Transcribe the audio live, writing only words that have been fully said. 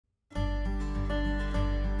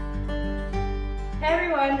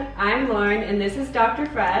everyone, I'm Lauren and this is Dr.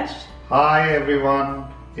 Fresh. Hi everyone,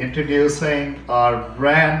 introducing our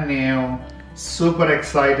brand new, super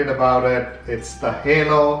excited about it. It's the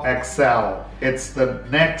Halo XL. It's the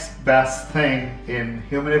next best thing in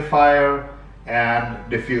humidifier and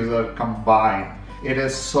diffuser combined. It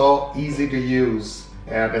is so easy to use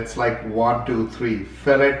and it's like 1, 2, 3.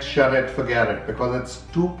 Fill it, shut it, forget it, because it's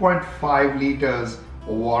 2.5 liters of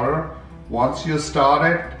water. Once you start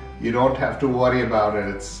it, you don't have to worry about it.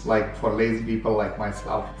 It's like for lazy people like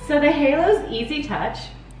myself. So the Halo's easy touch.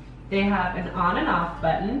 They have an on and off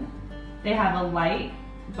button. They have a light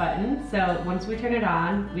button, so once we turn it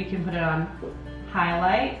on, we can put it on high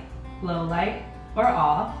light, low light, or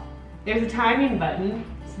off. There's a timing button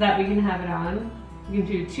so that we can have it on. You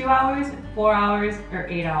can do 2 hours, 4 hours, or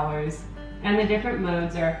 8 hours. And the different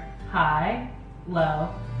modes are high,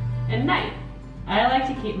 low, and night. I like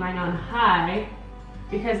to keep mine on high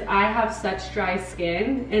because I have such dry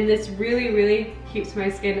skin, and this really keeps my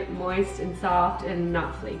skin moist and soft and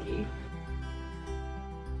not flaky.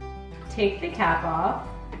 Take the cap off.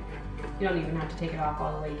 You don't even have to take it off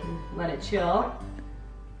all the way, you can let it chill.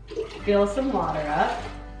 Fill some water up.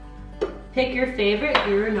 Pick your favorite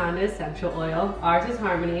Guru Nanda essential oil. Ours is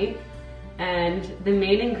Harmony, and the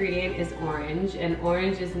main ingredient is orange, and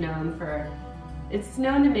orange is known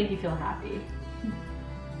to make you feel happy.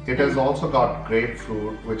 It has also got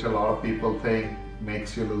grapefruit, which a lot of people think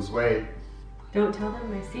makes you lose weight. Don't tell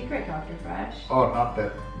them my secret, Dr. Fresh. Oh, not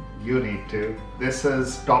that you need to. This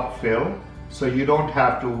is top fill, so you don't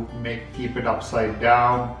have to keep it upside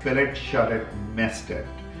down. Fill it, shut it, mist it.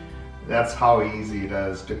 That's how easy it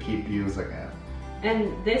is to keep using it.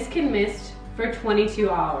 And this can mist for 22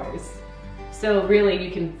 hours. So really you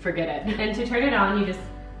can forget it. And to turn it on, you just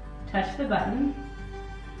touch the button.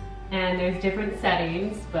 And there's different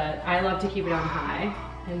settings, but I love to keep it on high.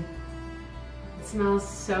 And it smells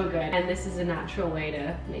so good. And this is a natural way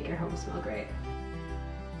to make your home smell great.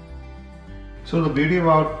 So the beauty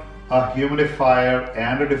about a humidifier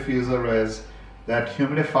and a diffuser is that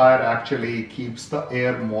humidifier actually keeps the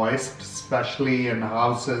air moist, especially in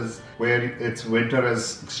houses where its winter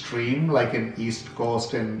is extreme, like in East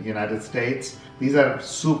Coast in United States. These are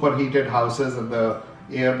super heated houses and the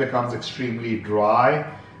air becomes extremely dry,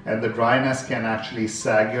 and the dryness can actually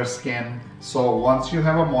sag your skin. So once you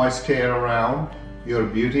have a moist air around, your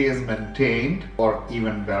beauty is maintained, or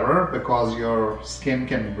even better, because your skin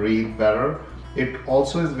can breathe better. It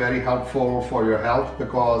also is very helpful for your health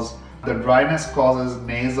because the dryness causes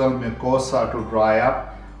nasal mucosa to dry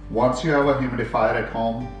up. Once you have a humidifier at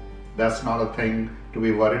home, that's not a thing to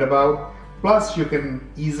be worried about. Plus, you can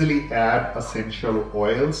easily add essential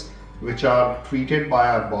oils, which are treated by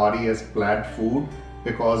our body as plant food,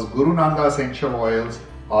 because GuruNanda essential oils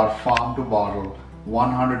are farm to bottle,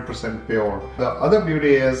 100% pure. The other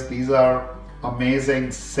beauty is these are amazing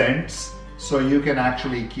scents, so you can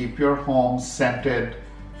actually keep your home scented,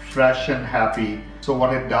 fresh and happy. So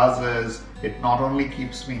what it does is, it not only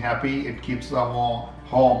keeps me happy, it keeps the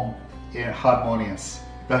home harmonious.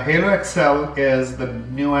 The Halo XL is the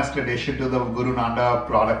newest addition to the GuruNanda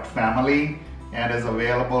product family and is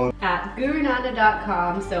available at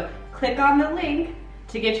GuruNanda.com, so click on the link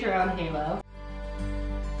to get your own Halo.